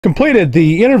Completed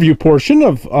the interview portion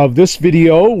of this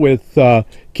video with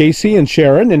Casey and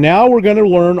Sharon, and now we're going to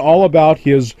learn all about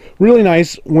his really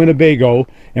nice Winnebago,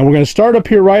 and we're going to start up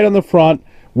here right on the front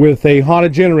with a Honda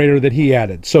generator that he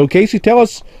added. So Casey, tell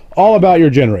us all about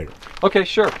your generator. Okay,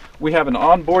 sure. We have an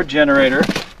onboard generator,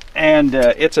 and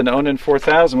it's an Onan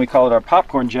 4000. We call it our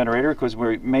popcorn generator because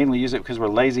we mainly use it because we're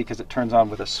lazy, because it turns on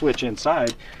with a switch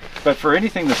inside. But for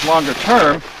anything that's longer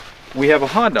term, we have a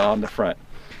Honda on the front.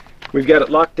 We've got it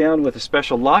locked down with a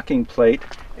special locking plate,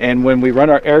 and when we run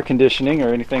our air conditioning or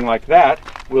anything like that,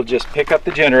 we'll just pick up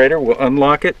the generator, we'll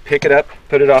unlock it, pick it up,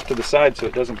 put it off to the side so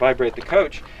it doesn't vibrate the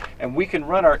coach, and we can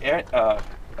run our air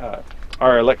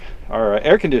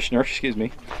conditioner, excuse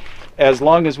me, as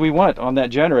long as we want on that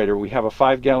generator. We have a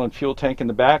 5-gallon fuel tank in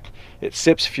the back. It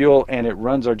sips fuel and it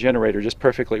runs our generator just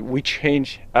perfectly.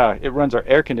 It runs our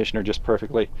air conditioner just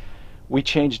perfectly. We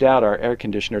changed out our air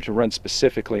conditioner to run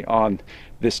specifically on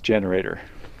this generator.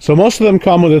 So most of them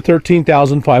come with a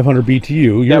 13,500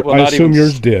 BTU. I assume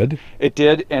yours did. It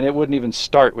did, and it wouldn't even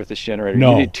start with this generator.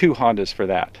 No. You need 2 Hondas for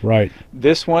that. Right.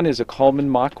 This one is a Coleman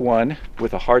Mach 1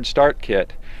 with a hard start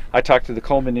kit. I talked to the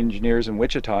Coleman engineers in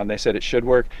Wichita, and they said it should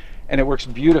work, and it works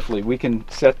beautifully. We can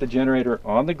set the generator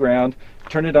on the ground,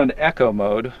 turn it on echo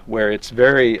mode, where it's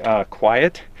very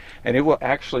quiet, and it will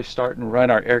actually start and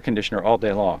run our air conditioner all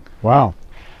day long. Wow.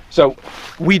 So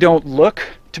we don't look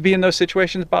to be in those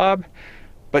situations, Bob,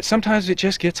 but sometimes it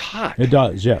just gets hot. It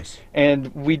does, yes. And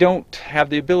we don't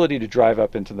have the ability to drive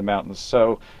up into the mountains.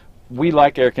 So we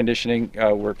like air conditioning.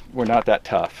 We're not that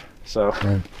tough. So,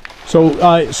 right.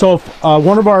 So if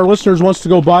one of our listeners wants to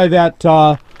go buy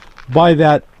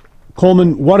that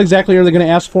Coleman, what exactly are they going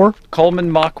to ask for?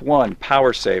 Coleman Mach 1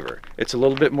 Power Saver. It's a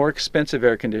little bit more expensive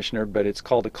air conditioner, but it's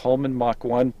called a Coleman Mach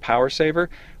 1 Power Saver.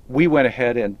 We went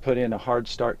ahead and put in a hard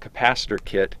start capacitor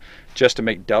kit just to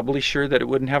make doubly sure that it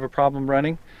wouldn't have a problem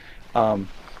running.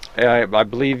 I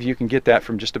believe you can get that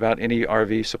from just about any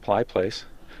RV supply place.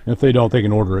 If they don't, they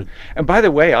can order it. And by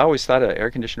the way, I always thought an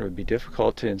air conditioner would be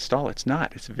difficult to install. It's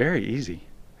not. It's very easy.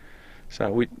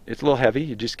 So it's a little heavy.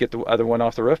 You just get the other one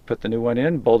off the roof, put the new one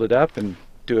in, bolt it up, and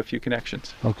do a few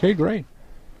connections. Okay, great.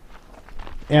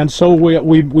 And so we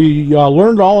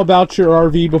learned all about your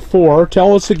RV before.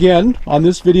 Tell us again on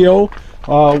this video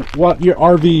what your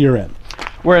RV you're in.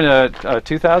 We're in a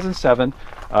 2007.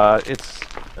 It's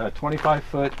a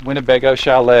 25-foot Winnebago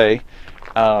Chalet.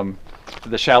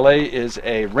 The Chalet is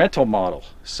a rental model,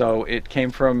 so it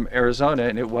came from Arizona,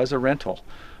 and it was a rental.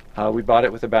 We bought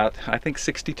it with about, I think,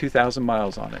 62,000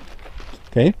 miles on it.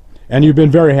 Okay, and you've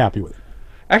been very happy with it.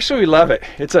 Actually, we love it.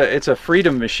 It's a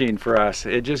freedom machine for us.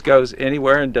 It just goes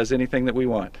anywhere and does anything that we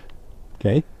want.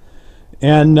 Okay,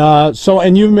 and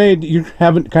you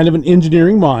have kind of an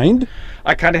engineering mind.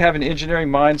 I kind of have an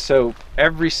engineering mind, so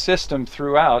every system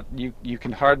throughout, you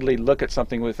can hardly look at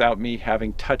something without me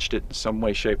having touched it in some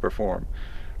way, shape, or form.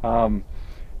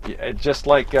 Just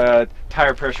like a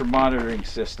tire pressure monitoring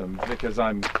system, because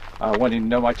I'm wanting to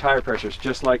know my tire pressures.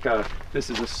 Just like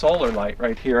this is a solar light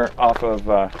right here off of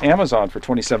Amazon for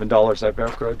 $27. I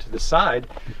Velcroed to the side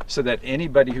so that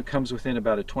anybody who comes within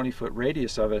about a 20-foot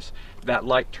radius of us, that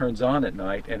light turns on at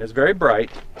night, and it's very bright,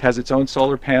 has its own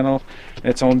solar panel, and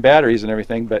its own batteries and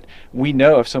everything, but we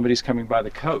know if somebody's coming by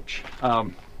the coach.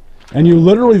 And you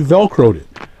literally Velcroed it.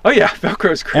 Oh yeah,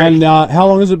 Velcro's great. And how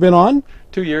long has it been on?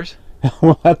 2 years.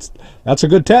 Well, that's a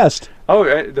good test. Oh,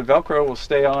 the Velcro will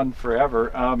stay on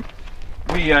forever.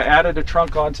 We added a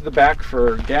trunk onto the back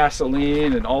for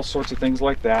gasoline and all sorts of things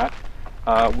like that.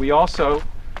 We also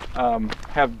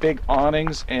have big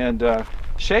awnings and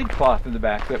shade cloth in the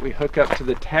back that we hook up to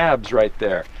the tabs right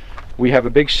there. We have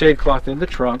a big shade cloth in the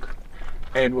trunk,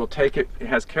 and we'll take it, it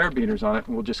has carabiners on it,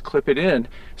 and we'll just clip it in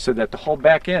so that the whole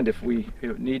back end, if we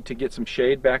need to get some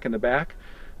shade back in the back,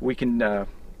 we can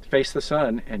face the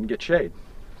sun and get shade.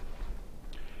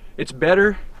 It's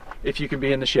better if you can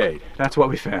be in the shade. That's what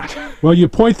we found. Well, you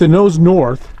point the nose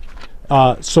north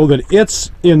so that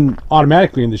it's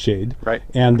automatically in the shade. Right.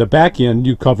 And the back end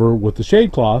you cover with the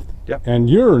shade cloth. Yep. And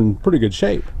you're in pretty good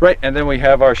shape. Right, and then we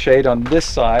have our shade on this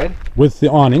side. With the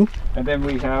awning. And then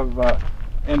we have,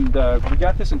 we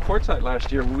got this in Quartzsite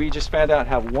last year. We just found out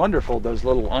how wonderful those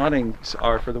little awnings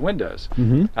are for the windows.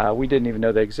 Mm-hmm. We didn't even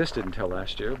know they existed until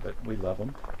last year, but we love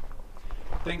them.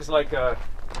 Things like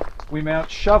we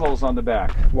mount shovels on the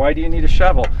back. Why do you need a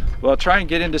shovel? Well, try and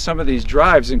get into some of these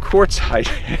drives in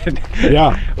Quartzsite.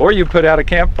 Yeah. Or you put out a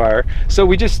campfire. So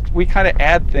we kind of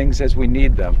add things as we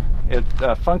need them.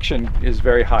 Function is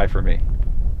very high for me.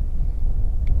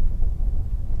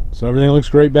 So everything looks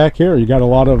great back here. You got a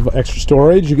lot of extra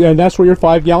storage, and that's where your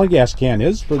 5-gallon gas can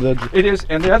is for the. It is,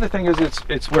 and the other thing is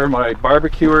it's where my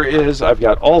barbecuer is. I've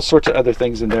got all sorts of other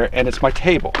things in there, and it's my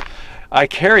table. I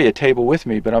carry a table with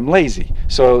me, but I'm lazy,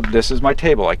 so this is my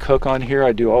table. I cook on here.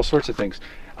 I do all sorts of things.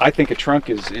 I think a trunk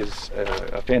is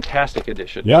a fantastic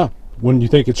addition. Yeah, when you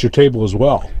think it's your table as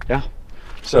well. Yeah.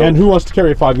 So. And who wants to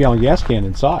carry a 5-gallon gas can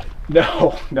inside?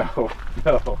 No.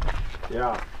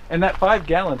 Yeah. And that 5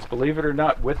 gallons, believe it or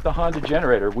not, with the Honda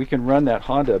generator, we can run that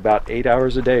Honda about 8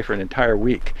 hours a day for an entire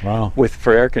week. Wow.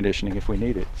 For air conditioning if we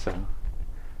need it. So,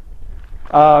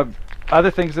 other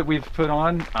things that we've put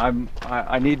on,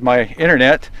 I need my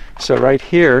internet. So right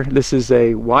here, this is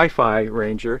a Wi-Fi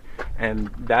Ranger, and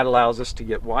that allows us to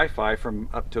get Wi-Fi from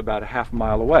up to about a half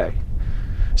mile away.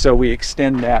 So we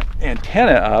extend that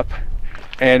antenna up,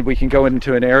 and we can go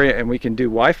into an area and we can do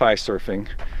Wi-Fi surfing.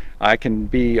 I can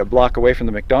be a block away from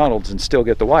the McDonald's and still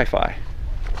get the Wi-Fi.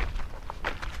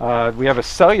 We have a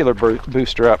cellular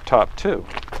booster up top too.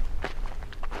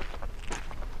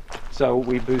 So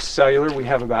we boost cellular. We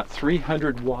have about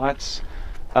 300 watts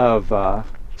of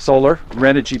solar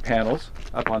Renogy panels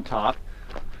up on top.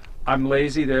 I'm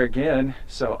lazy there again,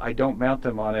 so I don't mount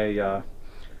them on a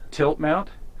tilt mount.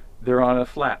 They're on a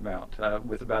flat mount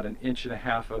with about 1.5 inches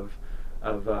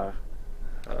of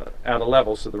out of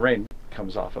level, so the rain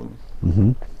comes off of them.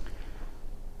 Mm-hmm.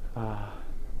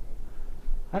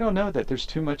 I don't know that there's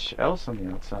too much else on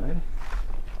the outside.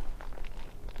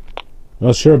 Well,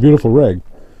 it's sure a beautiful rig.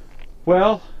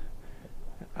 Well,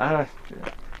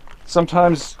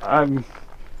 sometimes I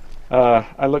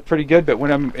look pretty good, but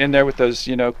when I'm in there with those,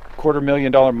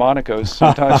 $250,000 Monacos,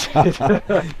 sometimes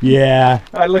yeah,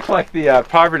 I look like the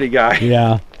poverty guy.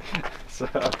 Yeah. So,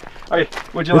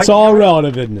 would you like? It's all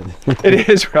relative, isn't it? It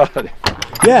is relative.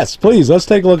 Yes, please. Let's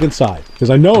take a look inside,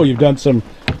 because I know you've done some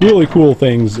really cool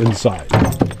things inside.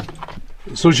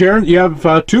 So Sharon, you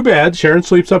have 2 beds. Sharon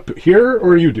sleeps up here,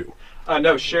 or you do?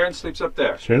 No, Sharon sleeps up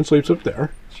there. Sharon sleeps up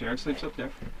there. Sharon sleeps up there.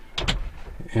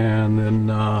 And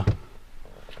then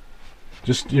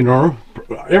just,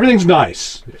 everything's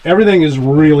nice. Everything is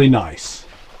really nice.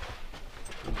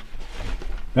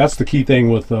 That's the key thing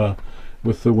with the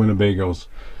Winnebagos.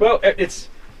 Well, it's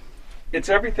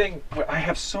everything. I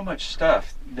have so much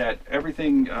stuff that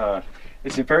everything.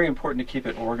 It's very important to keep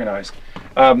it organized.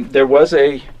 There was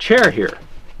a chair here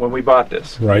when we bought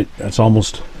this. Right. That's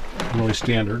almost really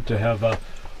standard to have a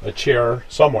chair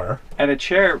somewhere. And a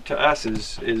chair to us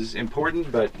is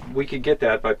important, but we could get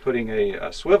that by putting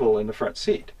a swivel in the front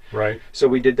seat. Right. So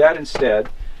we did that instead.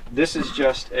 This is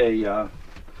just a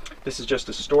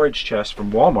storage chest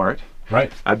from Walmart.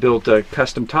 Right. I built a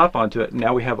custom top onto it.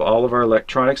 Now we have all of our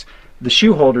electronics. The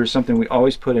shoe holder is something we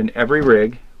always put in every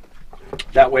rig.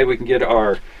 That way we can get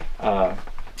our our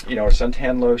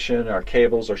suntan lotion, our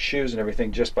cables, our shoes, and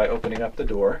everything just by opening up the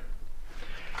door.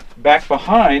 Back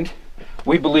behind,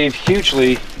 we believe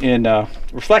hugely in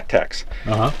Reflectex.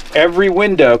 Every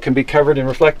window can be covered in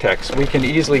Reflectex. We can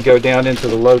easily go down into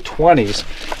the low 20s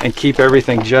and keep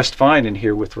everything just fine in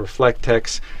here with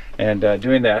Reflectex and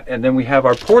doing that. And then we have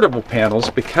our portable panels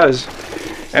because,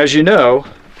 as you know,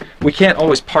 we can't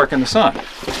always park in the sun.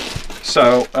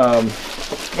 So,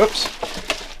 whoops,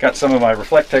 got some of my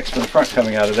Reflectex from the front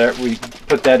coming out of there. We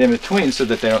put that in between so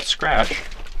that they don't scratch.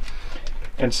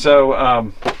 And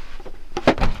so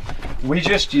we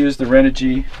just use the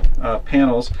Renogy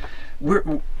panels. We're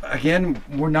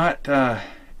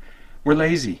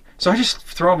lazy. So I just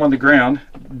throw them on the ground.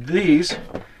 These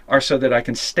are so that I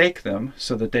can stake them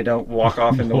so that they don't walk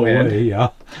off in the wind. Yeah.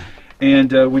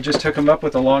 And we just took them up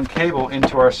with a long cable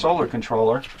into our solar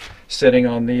controller, sitting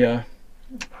on the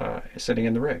sitting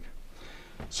in the rig.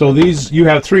 So these, you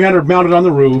have 300 mounted on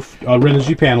the roof,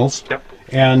 Renogy panels. Yep.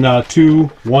 And 2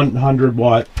 100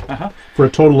 watt for a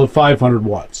total of 500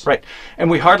 watts. Right. And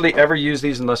we hardly ever use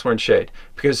these unless we're in shade,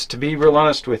 because to be real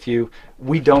honest with you,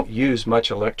 we don't use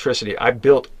much electricity. I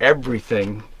built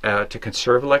everything to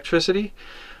conserve electricity.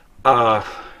 On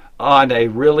a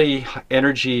really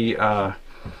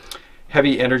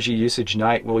heavy energy usage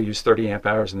night, we'll use 30 amp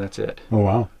hours and that's it. Oh,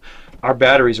 wow. Our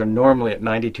batteries are normally at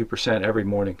 92% every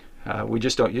morning. We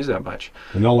just don't use that much.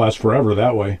 And they'll last forever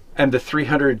that way. And the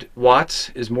 300 watts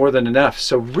is more than enough.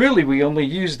 So really we only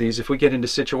use these if we get into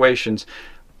situations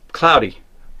cloudy.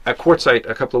 At Quartzsite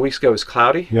a couple of weeks ago was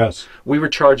cloudy. Yes. We were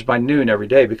charged by noon every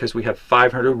day because we have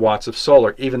 500 watts of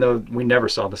solar, even though we never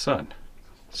saw the sun.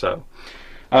 So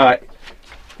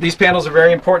these panels are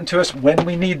very important to us when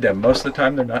we need them. Most of the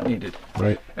time they're not needed.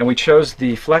 Right. And we chose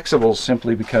the flexibles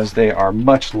simply because they are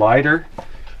much lighter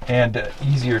and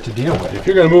easier to deal with. If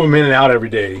you're going to move them in and out every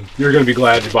day, you're going to be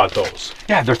glad you bought those.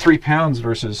 Yeah, they're 3 pounds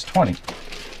versus 20.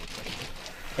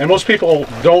 And most people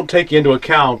don't take into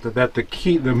account that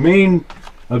the main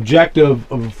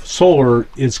objective of solar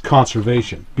is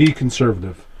conservation. Be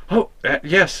conservative. Oh,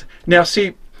 yes. Now,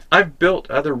 see, I've built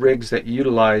other rigs that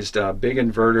utilized big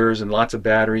inverters and lots of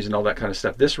batteries and all that kind of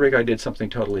stuff. This rig, I did something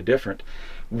totally different.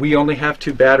 We only have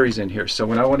 2 batteries in here. So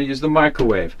when I want to use the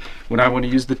microwave, when I want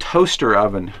to use the toaster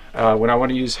oven, when I want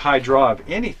to use high draw of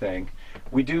anything,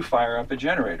 we do fire up a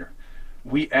generator.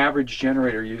 We average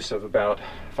generator use of about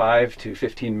 5 to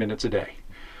 15 minutes a day.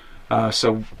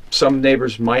 So some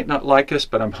neighbors might not like us,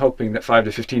 but I'm hoping that 5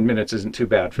 to 15 minutes isn't too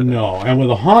bad for them. No, and with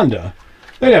a Honda,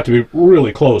 they'd have to be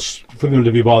really close for them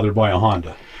to be bothered by a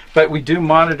Honda. But we do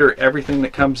monitor everything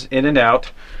that comes in and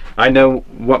out. I know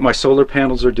what my solar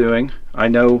panels are doing. I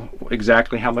know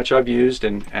exactly how much I've used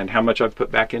and how much I've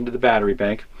put back into the battery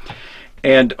bank.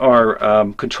 And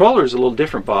our controller is a little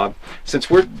different, Bob. Since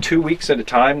we're 2 weeks at a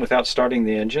time without starting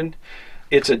the engine,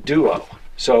 it's a duo.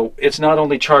 So it's not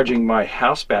only charging my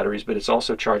house batteries, but it's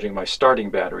also charging my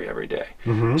starting battery every day,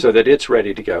 so that it's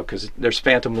ready to go, because there's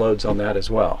phantom loads on that as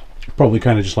well. Probably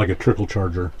kind of just like a trickle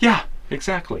charger. Yeah,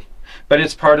 exactly. But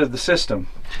it's part of the system.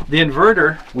 The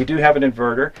inverter, we do have an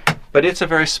inverter, but it's a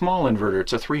very small inverter.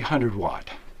 It's a 300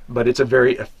 watt, but it's a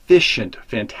very efficient,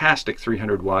 fantastic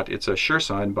 300 watt. It's a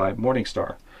SureSign by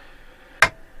Morningstar.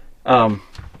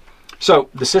 So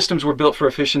the systems were built for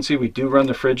efficiency. We do run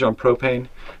the fridge on propane,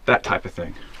 that type of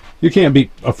thing. You can't beat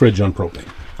a fridge on propane.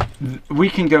 We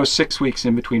can go 6 weeks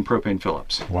in between propane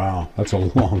fill-ups. Wow, that's a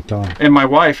long time. And my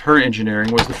wife, her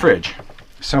engineering was the fridge.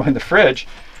 So in the fridge,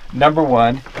 number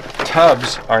one,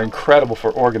 tubs are incredible for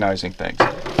organizing things.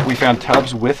 We found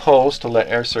tubs with holes to let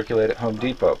air circulate at Home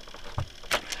Depot.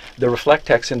 The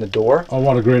Reflectex in the door. Oh,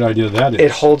 what a great idea that is.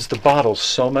 It holds the bottles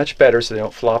so much better so they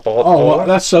don't flop all Oh, over. well,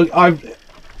 that's so.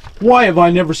 Why have I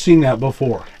never seen that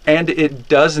before? And it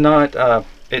does not,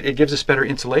 it gives us better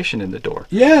insulation in the door.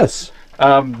 Yes.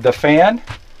 The fan,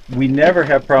 we never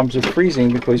have problems with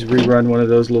freezing because we run one of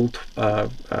those little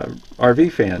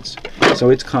RV fans.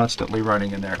 So it's constantly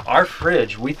running in there. Our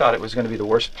fridge, we thought it was going to be the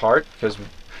worst part because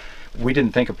we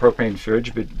didn't think a propane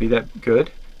fridge would be that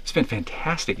good. It's been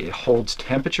fantastic. It holds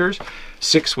temperatures,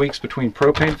 6 weeks between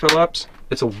propane fill-ups.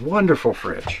 It's a wonderful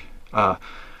fridge.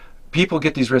 People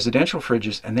get these residential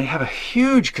fridges and they have a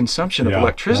huge consumption of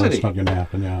electricity. That's not going to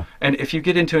happen, yeah. And if you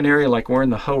get into an area like we're in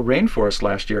the Hoh rainforest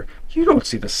last year, you don't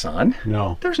see the sun.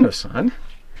 No. There's no sun.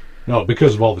 No,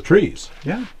 because of all the trees.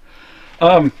 Yeah.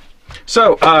 You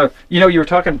know, you were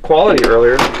talking quality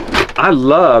earlier. I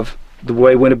love the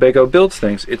way Winnebago builds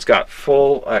things. It's got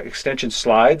full extension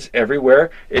slides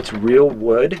everywhere. It's real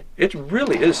wood. It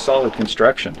really is solid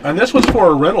construction. And this was for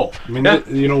a rental. I mean,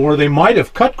 you know, where they might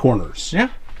have cut corners. Yeah.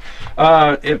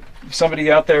 If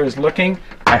somebody out there is looking,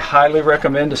 I highly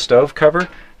recommend a stove cover.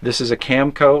 This is a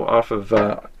Camco off of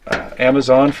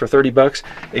Amazon for 30 bucks.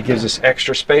 It gives us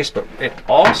extra space, but it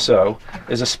also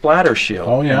is a splatter shield.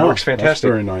 Oh yeah, it works fantastic. That's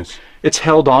very nice. It's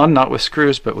held on not with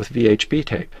screws but with VHB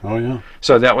tape. Oh yeah.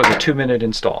 So that was a 2-minute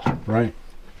install. Right.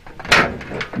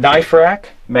 Knife rack,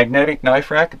 magnetic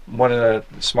knife rack, one of the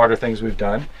smarter things we've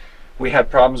done. We had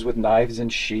problems with knives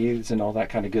and sheaths and all that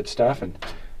kind of good stuff, and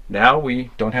now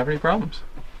we don't have any problems.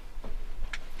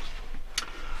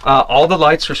 All the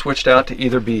lights are switched out to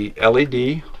either be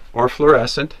LED or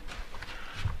fluorescent.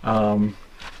 The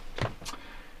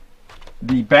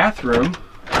bathroom.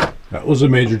 That was a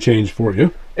major change for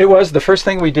you. It was the first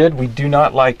thing we did. We do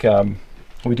not like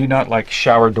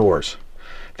shower doors.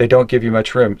 They don't give you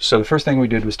much room. So the first thing we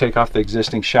did was take off the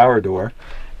existing shower door,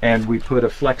 and we put a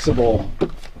flexible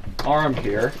arm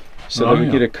here so that we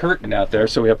get a curtain out there,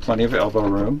 so we have plenty of elbow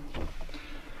room.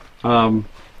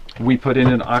 We put in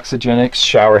an Oxygenics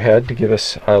shower head to give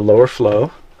us a lower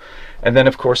flow, and then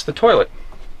of course the toilet,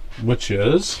 which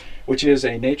is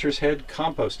a Nature's Head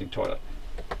composting toilet.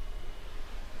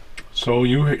 So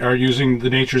you are using the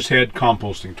Nature's Head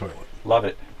composting toilet. Love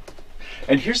it.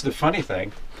 And here's the funny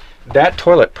thing, that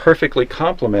toilet perfectly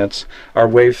complements our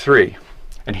Wave 3,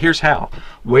 and here's how.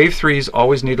 Wave 3s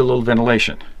always need a little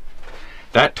ventilation.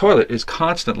 That toilet is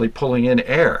constantly pulling in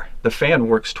air. The fan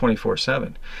works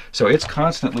 24/7. So it's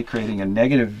constantly creating a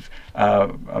negative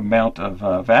amount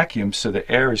of vacuum, so the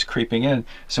air is creeping in.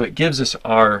 So it gives us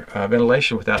our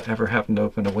ventilation without ever having to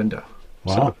open a window.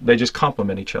 Wow. So they just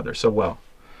complement each other so well.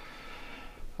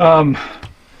 I'm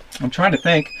trying to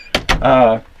think.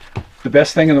 The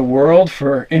best thing in the world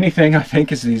for anything, I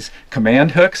think, is these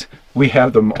command hooks. We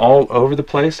have them all over the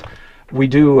place. We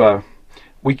do...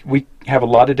 We have a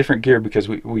lot of different gear because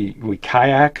we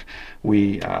kayak,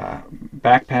 we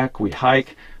backpack, we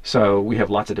hike, so we have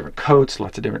lots of different coats,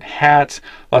 lots of different hats,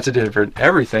 lots of different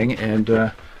everything,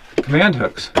 and command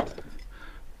hooks.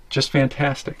 just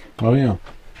fantastic. Oh yeah.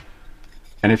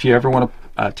 And if you ever want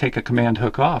to take a command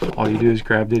hook off, all you do is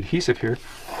grab the adhesive here,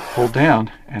 hold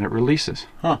down, and it releases.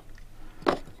 Huh.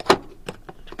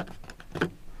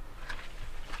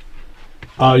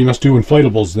 You must do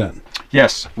inflatables then.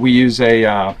 Yes, we use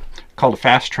a called a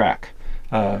Fast Track.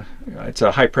 It's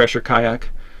a high pressure kayak.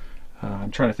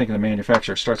 I'm trying to think of the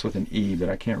manufacturer. It starts with an E, but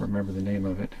I can't remember the name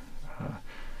of it.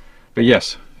 But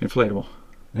yes, inflatable.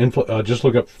 Just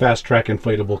look up Fast Track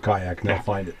inflatable kayak and you'll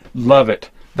find it. Love it.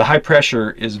 The high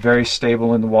pressure is very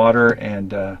stable in the water,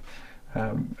 and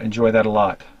enjoy that a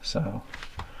lot. So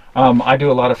I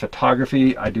do a lot of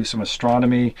photography. I do some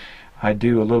astronomy. I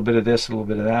do a little bit of this, a little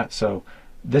bit of that. So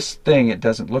this thing, it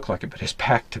doesn't look like it, but it's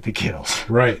packed to the gills.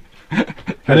 Right.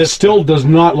 And it still does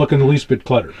not look in the least bit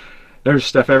cluttered. There's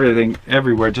stuff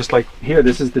everywhere, just like here.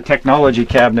 This is the technology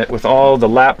cabinet with all the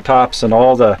laptops and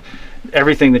all the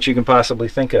everything that you can possibly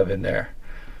think of in there.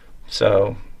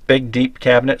 So big deep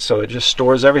cabinet, so it just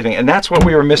stores everything. And that's what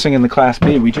we were missing in the Class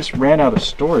B. We just ran out of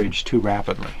storage too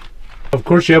rapidly. Of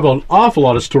course, you have an awful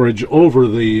lot of storage over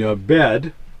the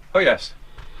bed. Oh yes.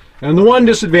 And the one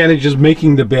disadvantage is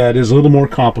making the bed is a little more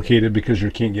complicated because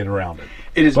you can't get around it.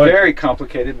 It is very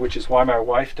complicated, which is why my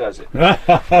wife does it.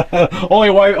 Only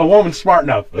a woman smart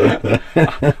enough.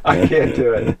 I can't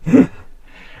do it.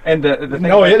 And the thing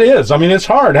no, it is. I mean, it's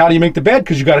hard. How do you make the bed?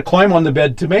 Because you got to climb on the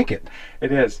bed to make it.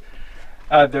 It is.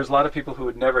 There's a lot of people who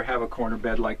would never have a corner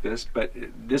bed like this, but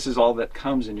this is all that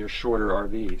comes in your shorter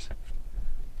RVs.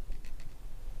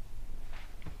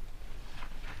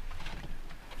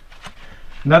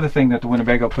 Another thing that the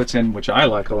Winnebago puts in, which I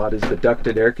like a lot, is the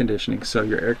ducted air conditioning. So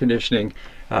your air conditioning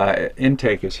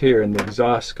intake is here, and the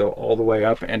exhausts go all the way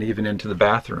up and even into the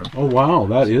bathroom. Oh wow,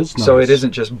 that is nice. So it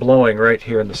isn't just blowing right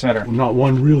here in the center. Not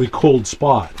one really cold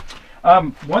spot.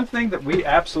 One thing that we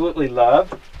absolutely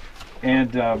love,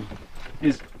 and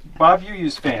is, Bob, you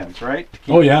use fans, right?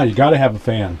 Oh yeah, you got to have a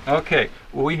fan. Okay,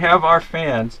 well, we have our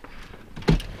fans,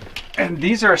 and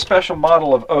these are a special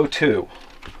model of O2.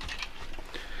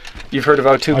 You've heard of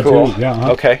O2 Cool?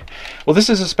 Yeah. Okay. Well, this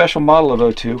is a special model of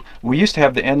O2. We used to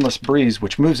have the Endless Breeze,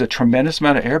 which moves a tremendous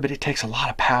amount of air, but it takes a lot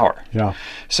of power. Yeah.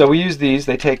 So we use these.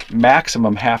 They take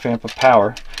maximum ½ amp of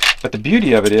power, but the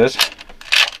beauty of it is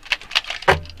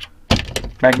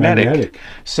magnetic.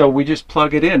 So we just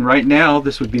plug it in. Right now,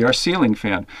 this would be our ceiling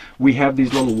fan. We have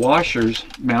these little washers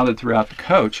mounted throughout the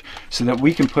coach so that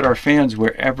we can put our fans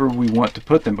wherever we want to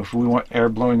put them. If we want air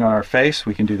blowing on our face,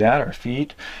 we can do that, our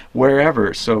feet,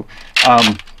 wherever. So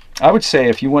I would say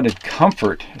if you wanted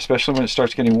comfort, especially when it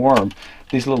starts getting warm,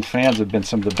 these little fans have been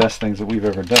some of the best things that we've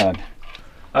ever done.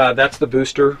 That's the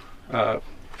booster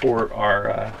for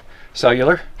our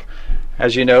cellular.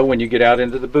 As you know, when you get out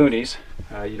into the boonies,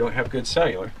 you don't have good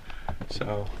cellular.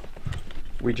 So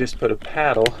we just put a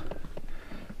paddle,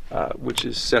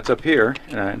 which sets up here,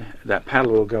 and that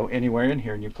paddle will go anywhere in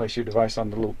here, and you place your device on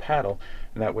the little paddle,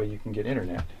 and that way you can get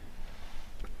internet.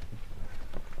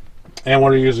 And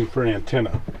what are you using for an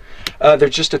antenna? They're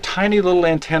just a tiny little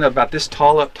antenna about this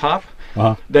tall up top.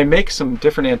 They make some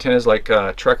different antennas like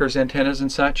truckers antennas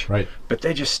and such, right, but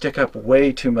they just stick up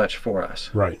way too much for us.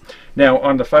 Right. Now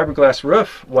on the fiberglass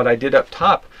roof, what I did up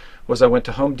top was I went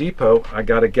to Home Depot, I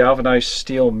got a galvanized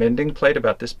steel mending plate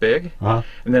about this big, and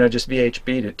then I just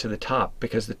VHB'd it to the top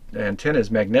because the antenna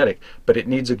is magnetic, but it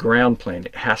needs a ground plane.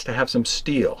 It has to have some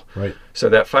steel, right, so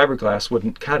that fiberglass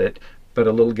wouldn't cut it, but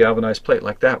a little galvanized plate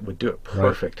like that would do it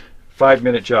perfect. Right.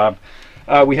 5-minute job.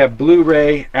 We have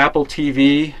Blu-ray, Apple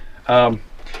TV.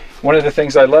 One of the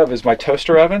things I love is my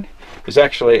toaster oven is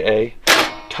actually a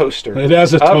toaster. It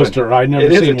has a toaster. I've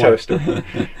never seen one. It is a toaster.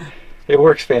 It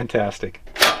works fantastic.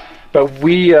 But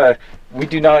we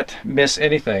do not miss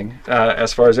anything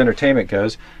as far as entertainment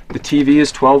goes. The TV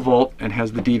is 12 volt and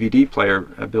has the DVD player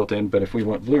built in, but if we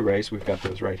want Blu-rays, we've got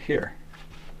those right here.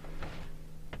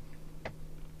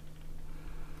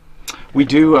 We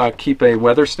do keep a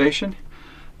weather station.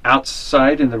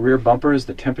 Outside in the rear bumper is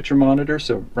the temperature monitor.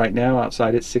 So right now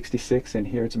outside it's 66 and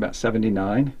here it's about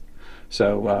 79.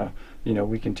 So you know,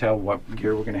 we can tell what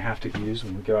gear we're going to have to use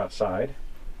when we go outside.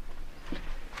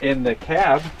 In the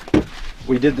cab,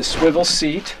 we did the swivel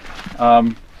seat.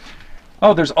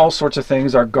 Oh, there's all sorts of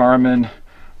things. Our Garmin,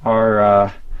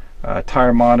 our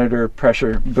tire monitor,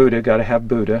 pressure, Buddha, got to have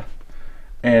Buddha.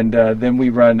 And then we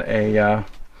run a,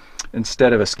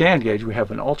 instead of a scan gauge, we have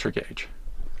an ultra gauge.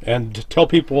 And tell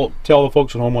the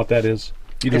folks at home what that is.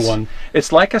 One.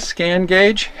 It's like a scan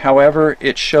gauge, however,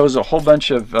 it shows a whole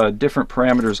bunch of different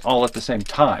parameters all at the same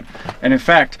time. And in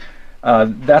fact,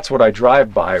 that's what I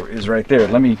drive by, is right there.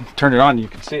 Let me turn it on, you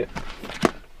can see it.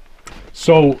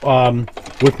 So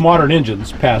with modern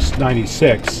engines past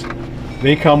 96,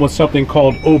 they come with something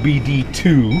called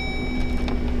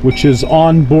OBD2, which is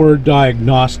onboard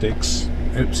diagnostics.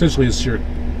 Essentially, it's your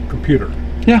computer.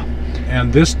 Yeah.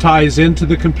 And this ties into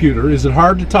the computer. Is it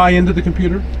hard to tie into the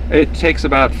computer? It takes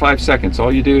about 5 seconds.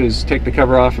 All you do is take the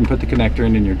cover off and put the connector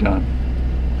in, and you're done.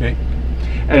 Okay.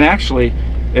 And actually,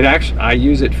 I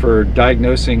use it for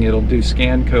diagnosing. It'll do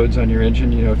scan codes on your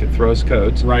engine, you know, if it throws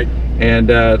codes. Right. And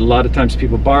a lot of times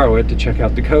people borrow it to check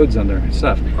out the codes on their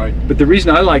stuff. Right. But the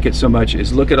reason I like it so much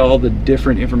is look at all the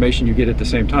different information you get at the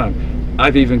same time.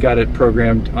 I've even got it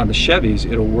programmed on the Chevys.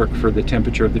 It'll work for the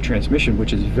temperature of the transmission,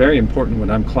 which is very important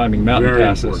when I'm climbing mountain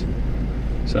passes.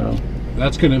 So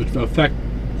that's going to affect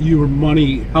your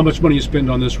money, how much money you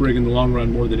spend on this rig in the long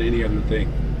run, more than any other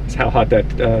thing. it's how hot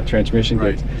that transmission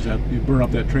gets. Right. You burn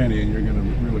up that tranny and you're going to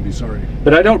really be sorry.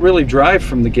 But I don't really drive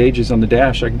from the gauges on the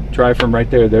dash. I drive from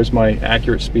right there. There's my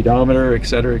accurate speedometer, et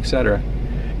cetera, et cetera.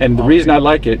 And the reason I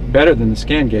like it better than the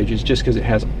scan gauge is just because it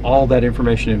has all that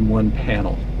information in one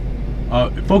panel.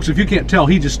 Folks, if you can't tell,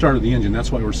 he just started the engine. That's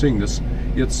why we're seeing this.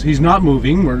 He's not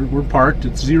moving. We're parked.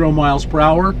 It's 0 miles per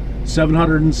hour,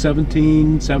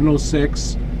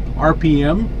 706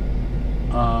 RPM.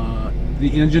 The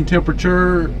engine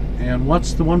temperature, and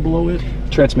what's the one below it?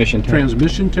 Transmission temperature.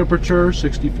 Transmission temperature,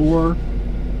 64.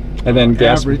 And then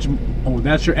gas. Average. Oh,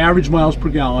 that's your average miles per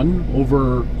gallon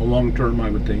over a long term,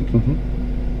 I would think.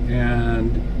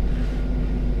 And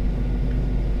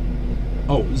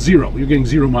zero. You're getting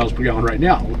 0 miles per gallon right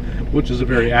now, which is a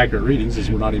very accurate reading since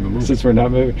we're not even moving. Since we're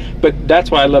not moving. But that's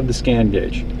why I love the scan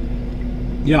gauge.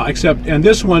 Yeah, except, and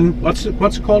this one, what's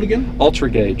it called again?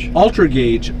 Ultra gauge. Ultra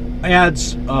gauge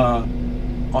adds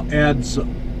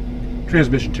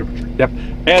transmission temperature. Yep,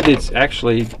 and it's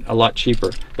actually a lot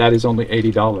cheaper. That is only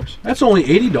 $80. That's only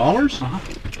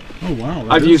 $80? Oh wow!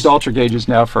 I've used ultra gauges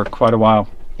now for quite a while,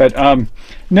 but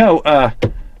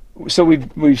so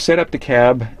we've set up the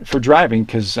cab for driving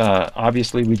because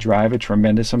obviously we drive a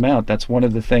tremendous amount. That's one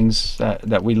of the things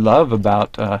that we love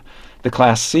about the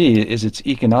Class C is it's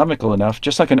economical enough,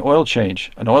 just like an oil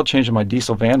change. An oil change on my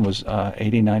diesel van was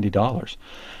 $80, $90.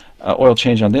 Oil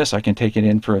change on this, I can take it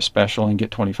in for a special and get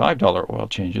 $25 oil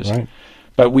changes. Right.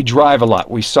 But we drive a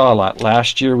lot. We saw a lot.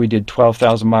 Last year we did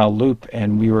 12,000 mile loop,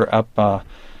 and we were up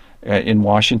in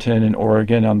Washington and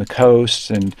Oregon on the coast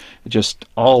and just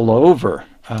all over.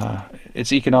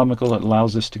 It's economical. It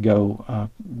allows us to go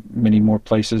many more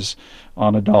places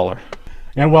on $1.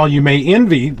 And while you may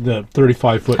envy the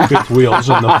 35-foot fifth wheels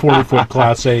and the 40-foot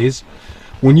Class A's,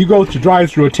 when you go to drive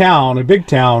through a town, a big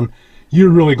town, you're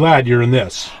really glad you're in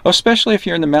this. Especially if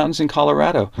you're in the mountains in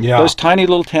Colorado. Yeah. Those tiny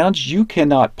little towns, you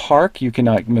cannot park, you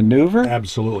cannot maneuver.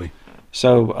 Absolutely.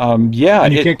 So, yeah.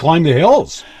 And you can't climb the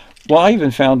hills. Well, I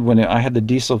even found when I had the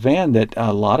diesel van that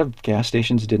a lot of gas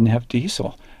stations didn't have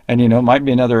diesel. And, you know, it might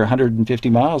be another 150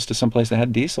 miles to someplace that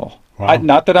had diesel. Wow.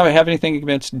 Not that I have anything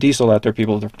against diesel out there,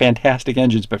 people. They're fantastic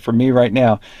engines. But for me right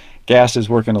now, gas is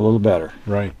working a little better.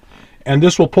 Right. And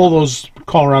this will pull those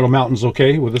Colorado mountains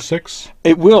okay with a 6?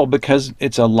 It will, because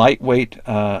it's a lightweight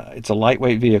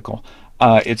vehicle.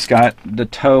 It's got the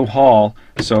tow haul,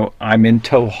 so I'm in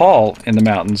tow haul in the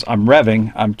mountains. I'm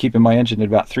revving. I'm keeping my engine at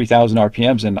about 3,000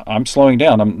 RPMs, and I'm slowing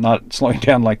down. I'm not slowing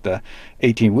down like the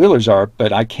 18-wheelers are,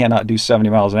 but I cannot do 70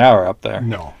 miles an hour up there.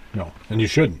 No, and you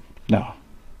shouldn't. No.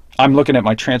 I'm looking at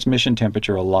my transmission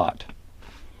temperature a lot.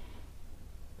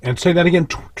 And say that again,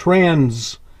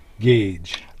 trans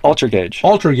gauge. Ultra gauge.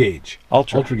 Ultra gauge.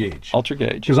 Ultra gauge. Ultra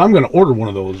gauge. Because I'm going to order one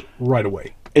of those right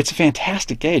away. It's a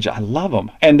fantastic gauge. I love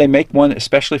them. And they make one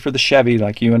especially for the Chevy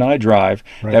like you and I drive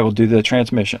that will do the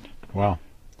transmission. Wow.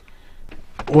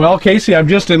 Well, Casey, I'm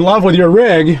just in love with your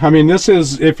rig. I mean, this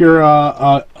is, if you're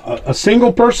a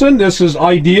single person, this is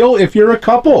ideal. If you're a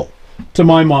couple, to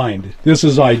my mind, this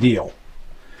is ideal.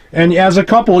 And as a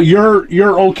couple,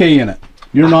 you're okay in it.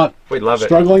 You're not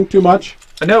struggling too much?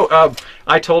 No,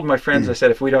 I told my friends, I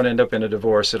said, if we don't end up in a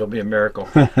divorce, it'll be a miracle.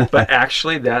 But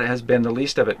actually, that has been the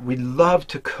least of it. We love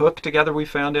to cook together, we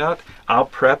found out. I'll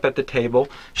prep at the table.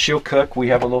 She'll cook. We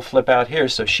have a little flip out here,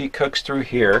 so she cooks through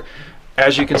here.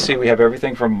 As you can see, we have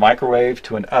everything from microwave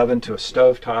to an oven to a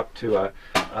stovetop to a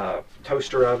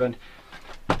toaster oven.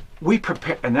 We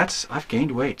prepare, and I've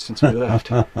gained weight since we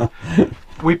left.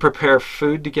 We prepare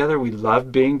food together. We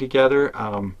love being together.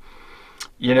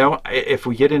 You know, if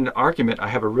we get in an argument, I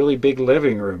have a really big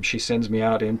living room she sends me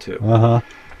out into.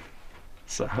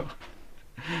 So,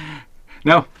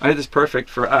 no, it is perfect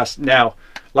for us. Now,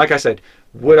 like I said,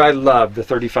 would I love the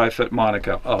 35-foot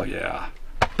Monaco? Oh, yeah.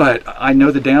 But I know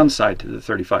the downside to the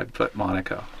 35-foot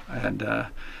Monaco. And The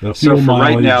so fuel for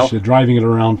mileage, right now, driving it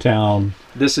around town.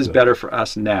 this is better for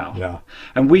us now. Yeah.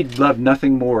 And we'd love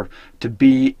nothing more to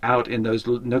be out in those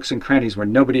nooks and crannies where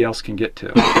nobody else can get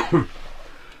to.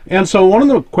 And so one of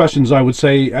the questions I would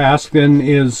say ask then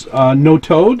is no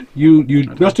towed. You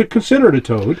must have considered a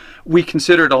towed. We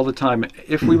consider it all the time.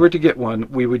 If we were to get one,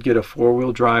 we would get a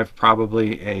 4-wheel drive,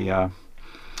 probably a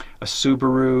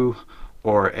Subaru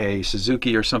or a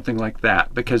Suzuki or something like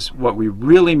that. Because what we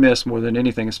really miss more than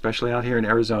anything, especially out here in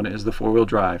Arizona, is the 4-wheel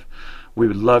drive. We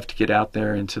would love to get out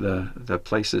there into the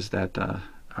places that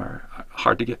are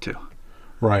hard to get to.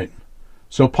 Right.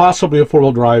 So possibly a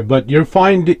 4-wheel drive, but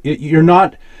you're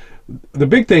not. The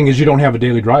big thing is you don't have a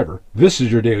daily driver. This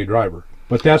is your daily driver,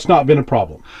 but that's not been a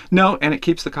problem. No, and it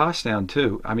keeps the cost down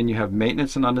too. I mean, you have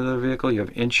maintenance on another vehicle, you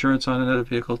have insurance on another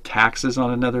vehicle, taxes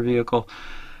on another vehicle.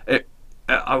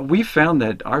 We found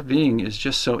that RVing is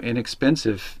just so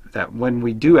inexpensive that when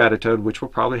we do add a towed, which will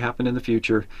probably happen in the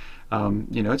future,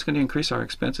 it's going to increase our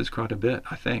expenses quite a bit,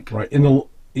 I think. Right.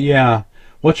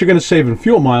 What you're going to save in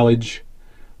fuel mileage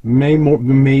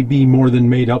may be more than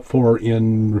made up for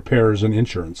in repairs and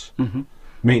insurance,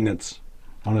 maintenance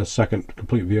on a second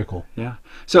complete vehicle. Yeah.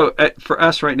 So for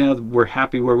us right now, we're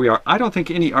happy where we are. I don't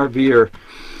think any RVer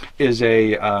is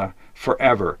a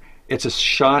forever. It's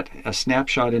a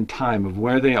snapshot in time of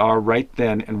where they are right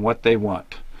then and what they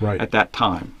want at that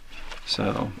time.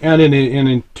 So. And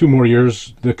in 2 more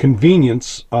years, the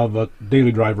convenience of a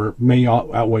daily driver may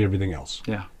outweigh everything else.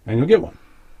 Yeah. And you'll get one.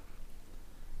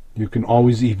 You can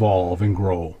always evolve and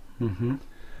grow.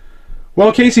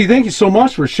 Well, Casey, thank you so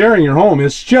much for sharing your home.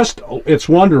 It's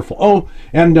wonderful. Oh,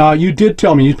 and you did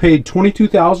tell me you paid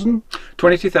 $22,000?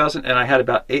 $22,000, and I had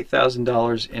about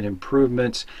 $8,000 in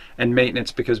improvements and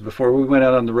maintenance, because before we went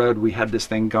out on the road, we had this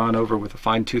thing gone over with a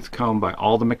fine-tooth comb by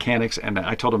all the mechanics, and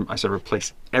I told them, I said,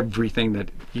 replace everything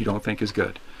that you don't think is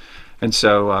good. And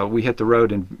so we hit the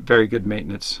road in very good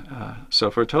maintenance. So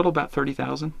for a total about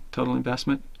 $30,000 total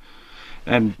investment.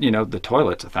 And the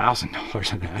toilet's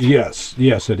 $1,000 in that.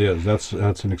 Yes, it is. That's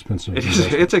an expensive.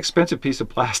 It's an expensive piece of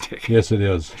plastic. Yes, it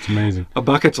is. It's amazing. A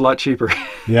bucket's a lot cheaper.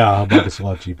 Yeah, a bucket's a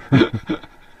lot cheaper.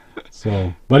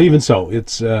 So, but even so,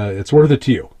 it's worth it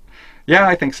to you. Yeah,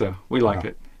 I think so. We like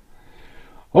it.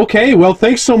 Okay, well,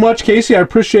 thanks so much, Casey. I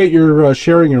appreciate your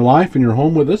sharing your life and your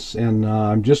home with us, and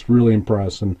I'm just really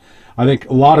impressed. And I think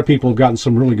a lot of people have gotten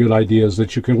some really good ideas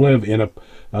that you can live in a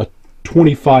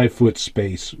 25-foot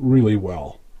space really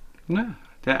well. Yeah,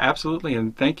 absolutely,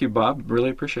 and thank you, Bob. Really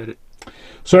appreciate it.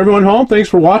 So everyone home, thanks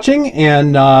for watching,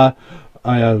 and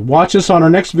watch us on our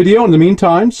next video. In the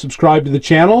meantime, subscribe to the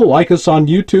channel, like us on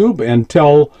YouTube, and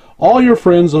tell all your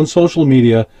friends on social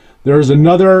media there's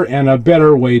another and a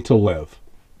better way to live.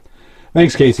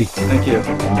 Thanks, Casey. Thank you.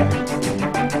 Bye.